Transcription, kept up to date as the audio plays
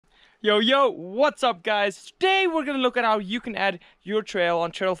Yo, what's up guys? Today we're gonna look at how you can add your trail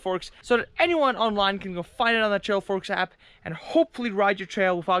on Trailforks so that anyone online can go find it on the Trailforks app and hopefully ride your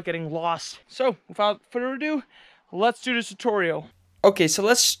trail without getting lost. So, without further ado, let's do this tutorial. Okay, so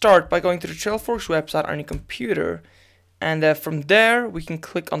let's start by going to the Trailforks website on your computer, and from there we can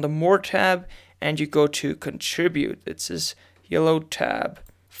click on the More tab and you go to Contribute. It's this yellow tab.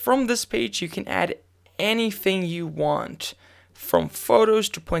 From this page you can add anything you want, from photos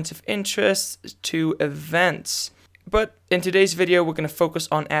to points of interest to events. But in today's video we're going to focus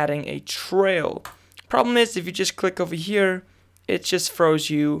on adding a trail. Problem is, if you just click over here, it just throws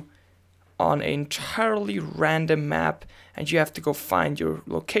you on an entirely random map and you have to go find your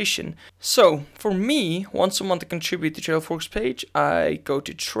location. So for me, once I want to contribute to Trailforks page, I go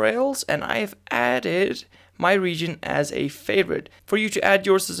to Trails and I have added my region as a favorite. For you to add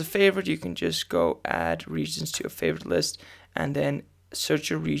yours as a favorite, you can just go add regions to a favorite list and then search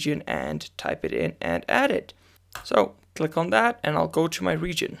your region and type it in and add it. So click on that and I'll go to my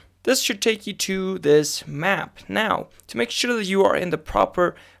region. This should take you to this map. Now, to make sure that you are in the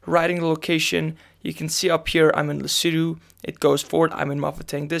proper riding location, you can see up here I'm in Lesotho. It goes forward, I'm in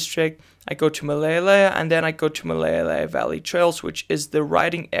Mafeteng district. I go to Malaya and then I go to Malaya Valley Trails, which is the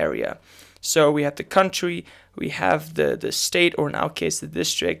riding area. So we have the country, we have the state, or in our case the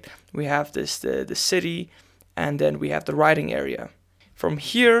district, we have the city, and then we have the riding area. From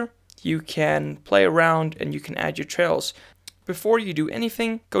here you can play around and you can add your trails. Before you do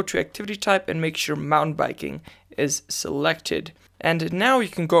anything, go to activity type and make sure mountain biking is selected. And now you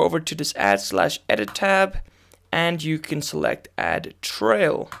can go over to this add/edit tab and you can select add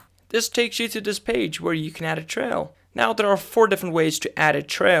trail. This takes you to this page where you can add a trail. Now there are 4 different ways to add a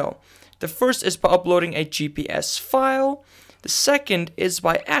trail. The first is by uploading a GPS file. The second is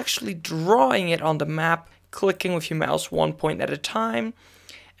by actually drawing it on the map, clicking with your mouse one point at a time.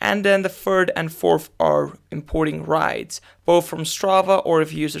 And then the third and fourth are importing rides, both from Strava, or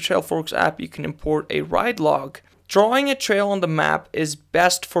if you use the Trailforks app, you can import a ride log. Drawing a trail on the map is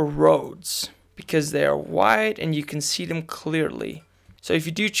best for roads because they are wide and you can see them clearly. So if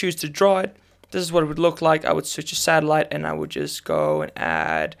you do choose to draw it, this is what it would look like. I would switch a satellite and I would just go and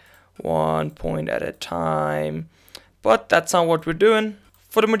add one point at a time. But that's not what we're doing.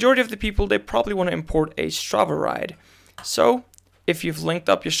 For the majority of the people, they probably want to import a Strava ride. So if you've linked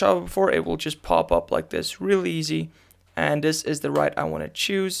up your Strava before, it will just pop up like this, really easy. And this is the ride I want to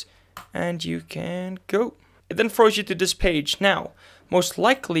choose, and you can go. It then throws you to this page. Now, most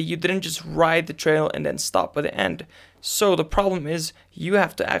likely you didn't just ride the trail and then stop by the end. So the problem is you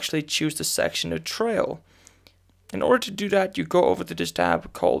have to actually choose the section of trail. In order to do that, you go over to this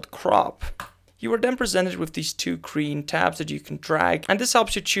tab called Crop. You are then presented with these 2 green tabs that you can drag, and this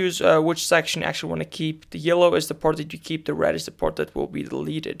helps you choose which section you actually want to keep. The yellow is the part that you keep, the red is the part that will be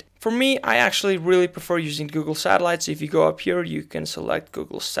deleted. For me, I actually really prefer using Google Satellite, so if you go up here, you can select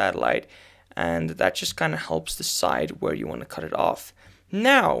Google Satellite, and that just kind of helps decide where you want to cut it off.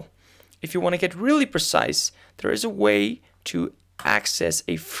 Now, if you want to get really precise, there is a way to access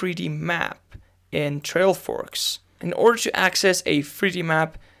a 3D map in Trailforks. In order to access a 3D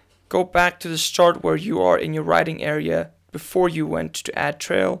map, go back to the start where you are in your riding area before you went to add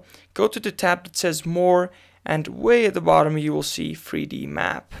trail. Go to the tab that says More, and way at the bottom you will see 3D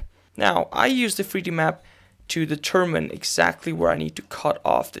map. Now, I use the 3D map to determine exactly where I need to cut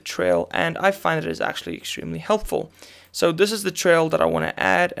off the trail, and I find it is actually extremely helpful. So this is the trail that I want to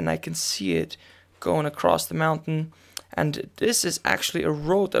add, and I can see it going across the mountain, and this is actually a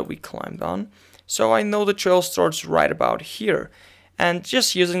road that we climbed on. So I know the trail starts right about here. And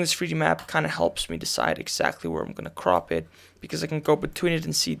just using this 3D map kind of helps me decide exactly where I'm going to crop it, because I can go between it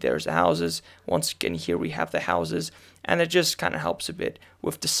and see there's the houses. Once again, here we have the houses, and it just kind of helps a bit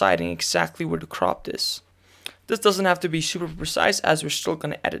with deciding exactly where to crop this. This doesn't have to be super precise, as we're still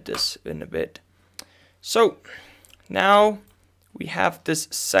going to edit this in a bit. So now we have this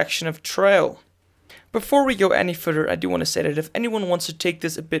section of trail. Before we go any further, I do want to say that if anyone wants to take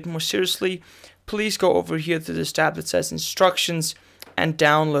this a bit more seriously, please go over here to this tab that says Instructions and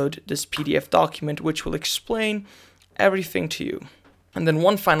download this PDF document, which will explain everything to you. And then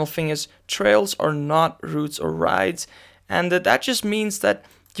one final thing is, trails are not routes or rides, and that just means that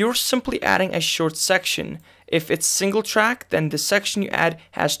you're simply adding a short section. If it's single track, then the section you add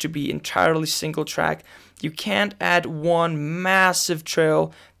has to be entirely single track. You can't add one massive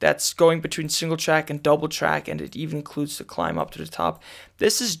trail that's going between single track and double track, and it even includes the climb up to the top.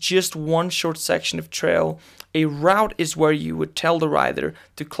 This is just one short section of trail. A route is where you would tell the rider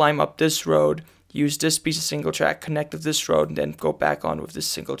to climb up this road, use this piece of single track, connect with this road, and then go back on with this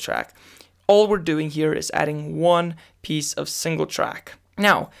single track. All we're doing here is adding one piece of single track.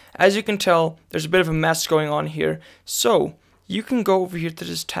 Now, as you can tell, there's a bit of a mess going on here. So you can go over here to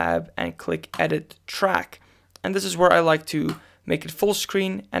this tab and click Edit Track. And this is where I like to make it full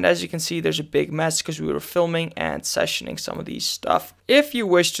screen. And as you can see, there's a big mess because we were filming and sessioning some of these stuff. If you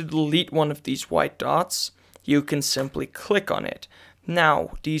wish to delete one of these white dots, you can simply click on it.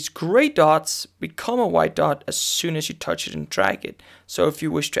 Now, these gray dots become a white dot as soon as you touch it and drag it. So if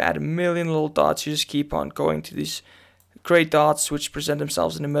you wish to add a million little dots, you just keep on going to these gray dots which present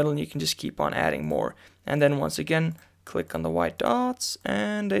themselves in the middle, and you can just keep on adding more. And then once again, click on the white dots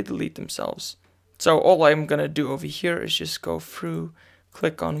and they delete themselves. So all I'm going to do over here is just go through,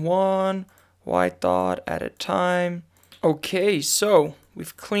 click on one white dot at a time. Okay, so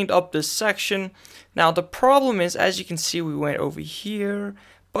we've cleaned up this section. Now the problem is, as you can see, we went over here,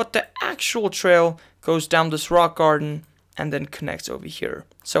 but the actual trail goes down this rock garden and then connects over here.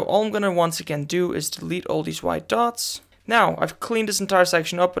 So all I'm going to once again do is delete all these white dots. Now I've cleaned this entire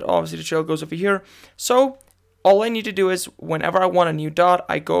section up, but obviously the trail goes over here. So all I need to do is, whenever I want a new dot,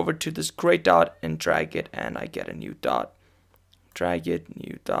 I go over to this gray dot and drag it, and I get a new dot. Drag it,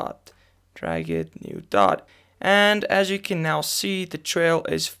 new dot. Drag it, new dot. And as you can now see, the trail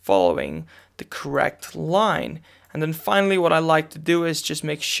is following the correct line. And then finally, what I like to do is just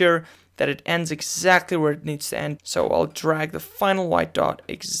make sure that it ends exactly where it needs to end. So I'll drag the final white dot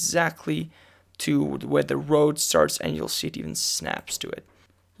exactly to where the road starts, and you'll see it even snaps to it.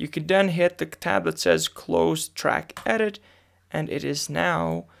 You can then hit the tab that says Close Track Edit, and it is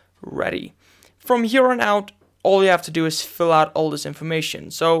now ready. From here on out, all you have to do is fill out all this information.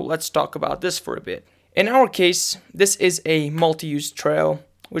 So let's talk about this for a bit. In our case, this is a multi-use trail,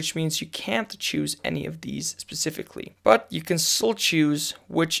 which means you can't choose any of these specifically, but you can still choose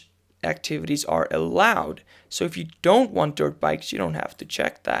which activities are allowed. So if you don't want dirt bikes, you don't have to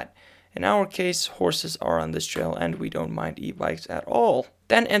check that. In our case, horses are on this trail and we don't mind e-bikes at all.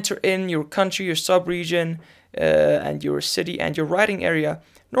 Then enter in your country, your sub-region, and your city and your riding area.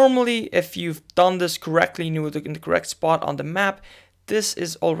 Normally, if you've done this correctly, in the correct spot on the map, this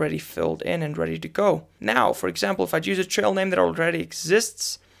is already filled in and ready to go. Now, for example, if I use a trail name that already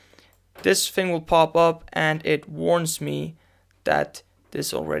exists, this thing will pop up and it warns me that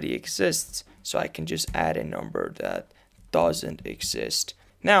this already exists. So I can just add a number that doesn't exist.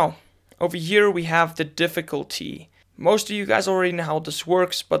 Now, over here we have the difficulty. Most of you guys already know how this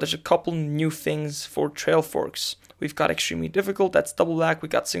works, but there's a couple new things for Trailforks. We've got extremely difficult, that's double black, we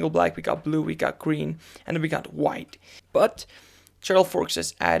got single black, we got blue, we got green, and then we got white. But Trailforks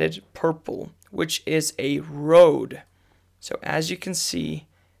has added purple, which is a road. So as you can see,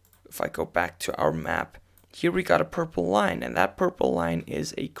 if I go back to our map, here we got a purple line, and that purple line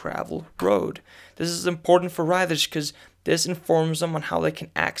is a gravel road. This is important for riders because this informs them on how they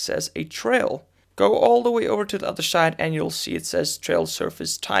can access a trail. Go all the way over to the other side and you'll see it says trail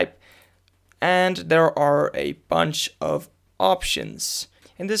surface type. And there are a bunch of options.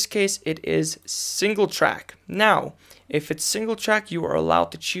 In this case, it is single track. Now, if it's single track, you are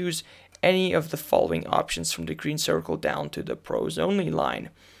allowed to choose any of the following options from the green circle down to the pros only line.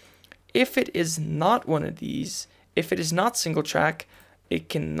 If it is not one of these, if it is not single track, it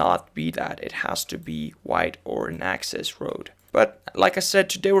cannot be that. It has to be white or an access road. But like I said,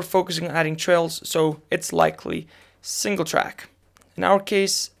 today we're focusing on adding trails, so it's likely single track. In our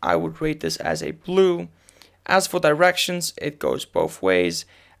case, I would rate this as a blue. As for directions, it goes both ways.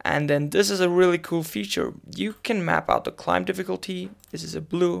 And then this is a really cool feature. You can map out the climb difficulty. This is a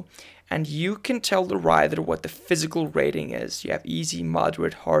blue. And you can tell the rider what the physical rating is. You have easy,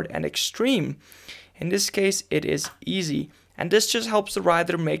 moderate, hard, and extreme. In this case, it is easy. And this just helps the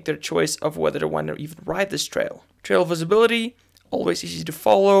rider make their choice of whether they want to even ride this trail. Trail visibility, always easy to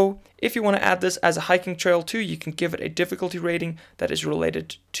follow. If you want to add this as a hiking trail too, you can give it a difficulty rating that is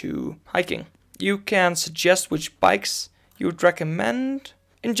related to hiking. You can suggest which bikes you would recommend.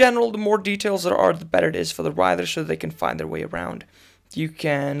 In general, the more details there are, the better it is for the rider so they can find their way around. You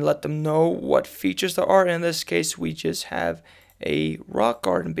can let them know what features there are. In this case, we just have a rock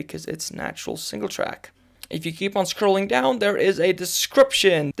garden because it's natural single track. If you keep on scrolling down, there is a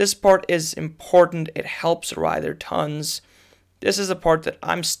description. This part is important. It helps a rider tons. This is a part that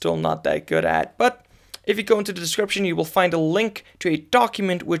I'm still not that good at, but if you go into the description, you will find a link to a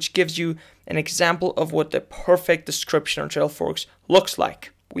document which gives you an example of what the perfect description on Trailforks looks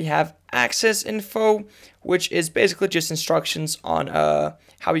like. We have access info, which is basically just instructions on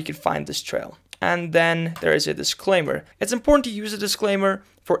how you can find this trail. And then there is a disclaimer. It's important to use a disclaimer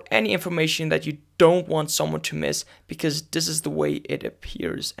for any information that you don't want someone to miss, because this is the way it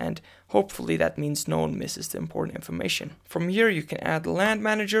appears, and hopefully that means no one misses the important information. From here you can add the land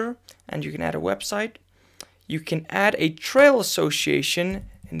manager and you can add a website. you can add a trail association.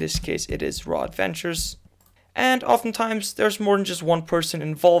 In this case, it is Raw Adventures. And oftentimes, there's more than just one person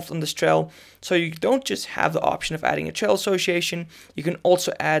involved on this trail, so you don't just have the option of adding a trail association, you can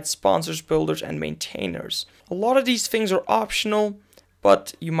also add sponsors, builders, and maintainers. A lot of these things are optional,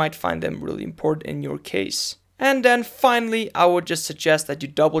 but you might find them really important in your case. And then finally, I would just suggest that you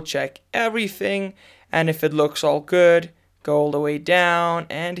double check everything, and if it looks all good, go all the way down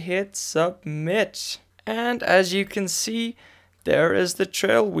and hit submit. And as you can see, there is the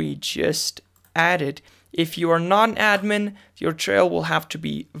trail we just added. If you are not an admin, your trail will have to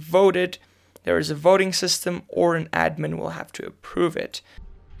be voted. There is a voting system, or an admin will have to approve it.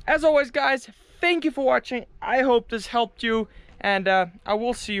 As always, guys, thank you for watching. I hope this helped you, and I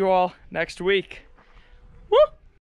will see you all next week. Woo!